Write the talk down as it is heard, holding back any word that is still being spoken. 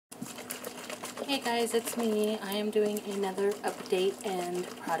Hey guys, it's me. I am doing another update and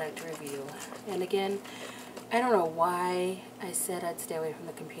product review. And again, I don't know why I said I'd stay away from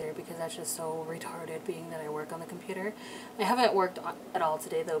the computer because that's just so retarded being that I work on the computer. I haven't worked at all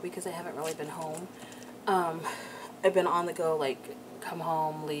today though because I haven't really been home. I've been on the go, like come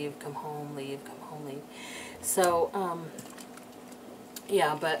home, leave, come home, leave, come home, leave. So,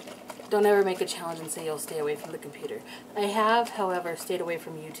 yeah, but don't ever make a challenge and say you'll stay away from the computer. I have, however, stayed away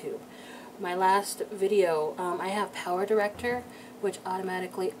from YouTube. My last video, I have Power Director, which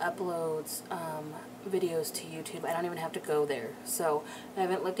automatically uploads videos to YouTube. I don't even have to go there. So I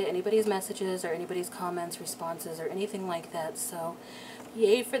haven't looked at anybody's messages or anybody's comments, responses, or anything like that. So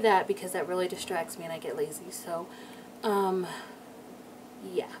yay for that, because that really distracts me and I get lazy. So,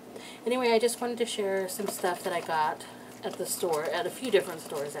 yeah. Anyway, I just wanted to share some stuff that I got at the store, at a few different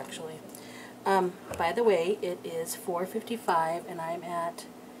stores actually. By the way, it is 4:55 and I'm at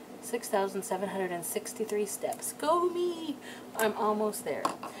 6,763 steps. Go me! I'm almost there.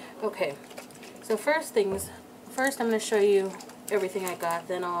 Okay, so first I'm going to show you everything I got,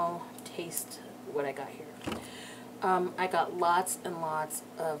 then I'll taste what I got here. I got lots and lots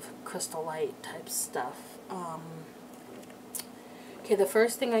of Crystal Light type stuff. Okay, the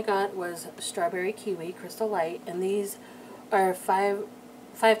first thing I got was Strawberry Kiwi Crystal Light, and these are 5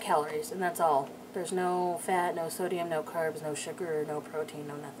 calories, and that's all. There's no fat, no sodium, no carbs, no sugar, no protein,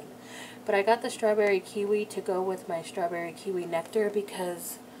 no nothing. But I got the Strawberry Kiwi to go with my Strawberry Kiwi Nectar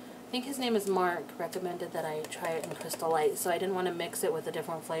because I think his name is Mark, recommended that I try it in Crystal Light, so I didn't want to mix it with the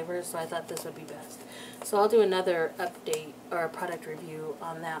different flavors, so I thought this would be best. So I'll do another update or a product review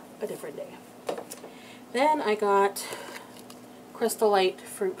on that a different day. Then I got Crystal Light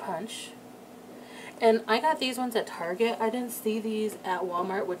Fruit Punch. And I got these ones at Target. I didn't see these at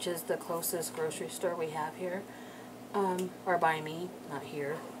Walmart, which is the closest grocery store we have here. Or by me, not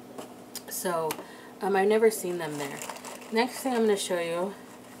here. So, I've never seen them there. Next thing I'm going to show you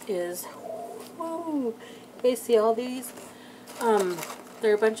is, whoa, you see all these?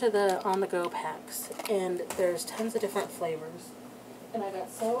 They're a bunch of the on-the-go packs, and there's tons of different flavors. And I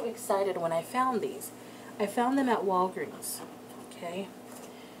got so excited when I found these. I found them at Walgreens, okay?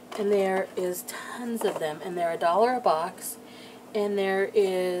 And there is tons of them, and they're $1 a box, and there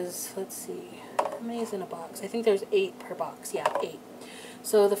is, let's see, how many is in a box? I think there's 8 per box. Yeah, 8.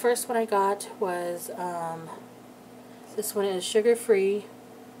 So the first one I got was, this one is sugar-free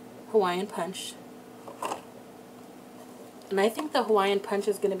Hawaiian Punch. And I think the Hawaiian Punch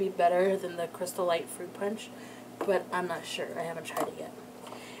is going to be better than the Crystal Light Fruit Punch, but I'm not sure. I haven't tried it yet.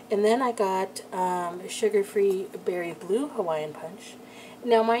 And then I got sugar-free Berry Blue Hawaiian Punch.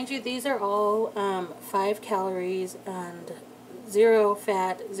 Now, mind you, these are all 5 calories and 0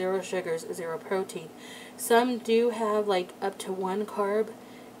 fat, 0 sugars, 0 protein. Some do have like up to 1 carb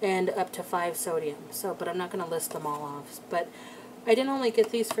and up to 5 sodium. So, but I'm not going to list them all off. But I didn't only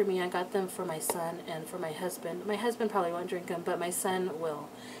get these for me. I got them for my son and for my husband. My husband probably won't drink them, but my son will.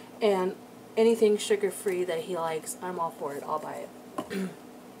 And anything sugar-free that he likes, I'm all for it. I'll buy it.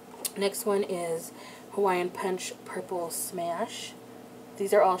 Next one is Hawaiian Punch Purple Smash.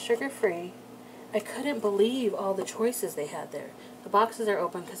 These are all sugar-free. I couldn't believe all the choices they had there. The boxes are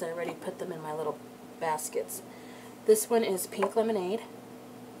open because I already put them in my little baskets. This one is Pink Lemonade.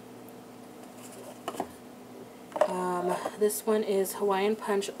 This one is Hawaiian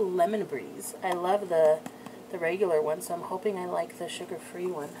Punch Lemon Breeze. I love the regular one, so I'm hoping I like the sugar-free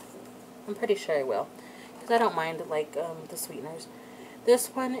one. I'm pretty sure I will, because I don't mind like the sweeteners. This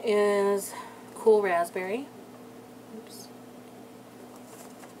one is Cool Raspberry. Oops.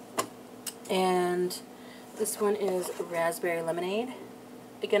 And this one is Raspberry Lemonade.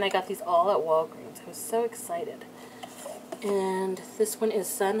 Again, I got these all at Walgreens. I was so excited. And this one is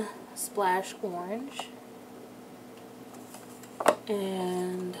Sun Splash Orange.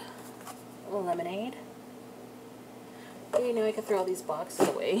 And lemonade. You know, I can throw all these boxes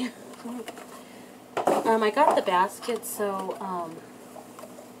away. I got the basket, so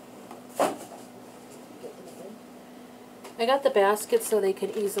I got the basket so they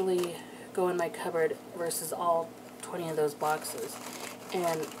could easily go in my cupboard versus all 20 of those boxes.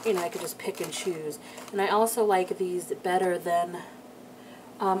 And, you know, I could just pick and choose. And I also like these better than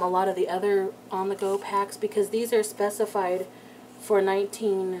a lot of the other on-the-go packs because these are specified for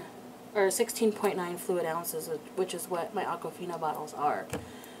 19 or 16.9 fluid ounces, which is what my Aquafina bottles are.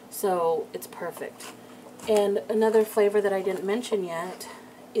 So it's perfect. And another flavor that I didn't mention yet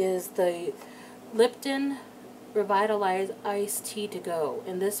is the Lipton Revitalize Iced Tea to Go,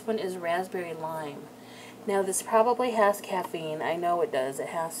 and this one is Raspberry Lime. Now this probably has caffeine. I know it does. It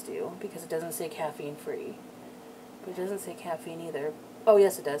has to, because it doesn't say caffeine free. But it doesn't say caffeine either. Oh,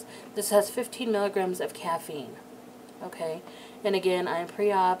 yes, it does. This has 15 milligrams of caffeine. Okay? And again, I'm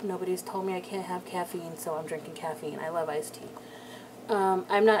pre-op. Nobody's told me I can't have caffeine, so I'm drinking caffeine. I love iced tea.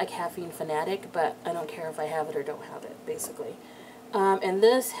 I'm not a caffeine fanatic, but I don't care if I have it or don't have it, basically. And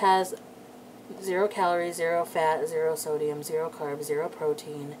this has 0 calories, 0 fat, 0 sodium, 0 carbs, 0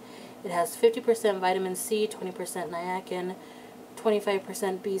 protein. It has 50% vitamin C, 20% niacin,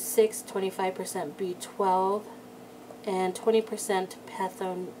 25% B6, 25% B12, and 20%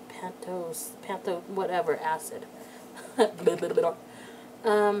 whatever acid.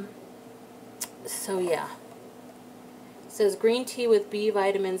 So yeah. It says green tea with B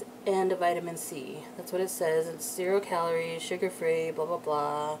vitamins and vitamin C. That's what it says. It's 0 calories, sugar-free, blah, blah,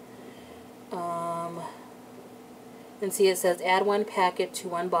 blah. And see, it says add 1 packet to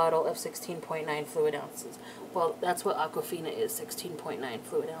 1 bottle of 16.9 fluid ounces. Well, that's what Aquafina is, 16.9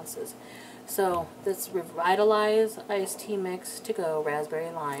 fluid ounces. So this Revitalize iced tea mix to go, raspberry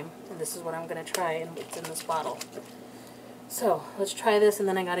lime. And this is what I'm going to try, and it's in this bottle. So let's try this, and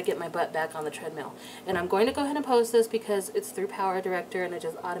then I got to get my butt back on the treadmill. And I'm going to go ahead and post this because it's through Power Director, and it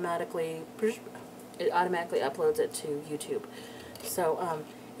just automatically uploads it to YouTube. So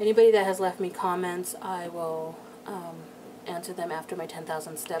anybody that has left me comments, I will answer them after my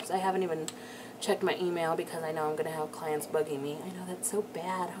 10,000 steps. I haven't even checked my email because I know I'm going to have clients bugging me. I know that's so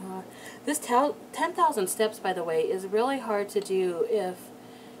bad, huh? This 10,000 steps, by the way, is really hard to do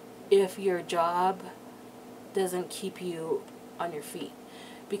if your job doesn't keep you on your feet.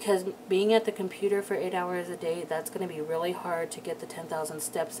 Because being at the computer for 8 hours a day, that's going to be really hard to get the 10,000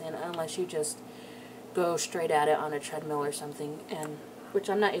 steps in unless you just go straight at it on a treadmill or something, and which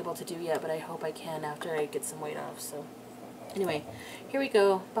I'm not able to do yet, but I hope I can after I get some weight off. So anyway, here we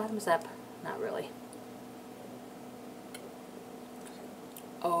go. Bottoms up. Not really.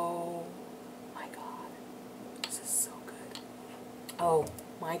 Oh my god. This is so good. Oh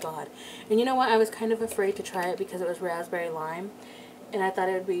my god. And you know what? I was kind of afraid to try it because it was raspberry lime, and I thought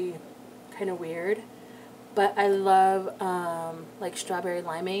it would be kind of weird. But I love like strawberry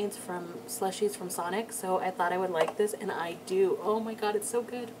limeades from slushies from Sonic, so I thought I would like this, and I do. Oh my god, it's so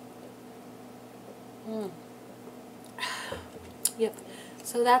good. Yep.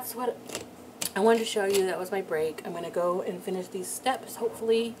 So that's what I wanted to show you. That was my break. I'm going to go and finish these steps,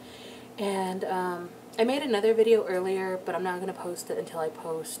 hopefully. And I made another video earlier, but I'm not going to post it until I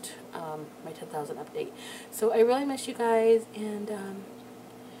post my 10,000 update. So I really miss you guys, and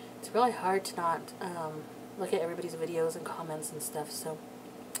it's really hard to not look at everybody's videos and comments and stuff. So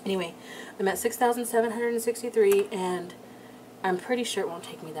anyway, I'm at 6,763, and I'm pretty sure it won't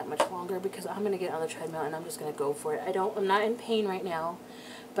take me that much longer because I'm going to get on the treadmill and I'm just going to go for it. I'm not in pain right now,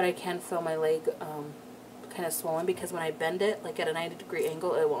 but I can feel my leg kind of swollen because when I bend it, like at a 90-degree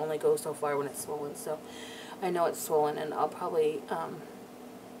angle, it will only go so far when it's swollen. So I know it's swollen, and I'll probably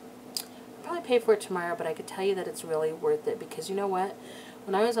pay for it tomorrow, but I could tell you that it's really worth it because you know what?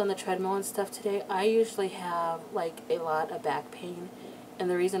 When I was on the treadmill and stuff today, I usually have like a lot of back pain,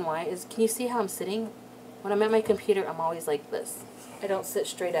 and the reason why is, can you see how I'm sitting? When I'm at my computer, I'm always like this. I don't sit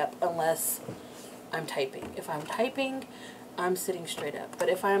straight up unless I'm typing. If I'm typing, I'm sitting straight up. But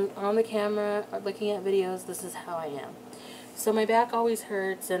if I'm on the camera or looking at videos, this is how I am. So my back always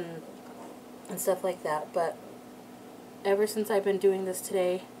hurts and stuff like that. But ever since I've been doing this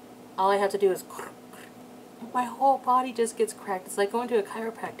today, all I have to do is my whole body just gets cracked. It's like going to a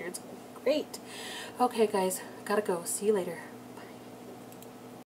chiropractor. It's great. Okay, guys, gotta go. See you later.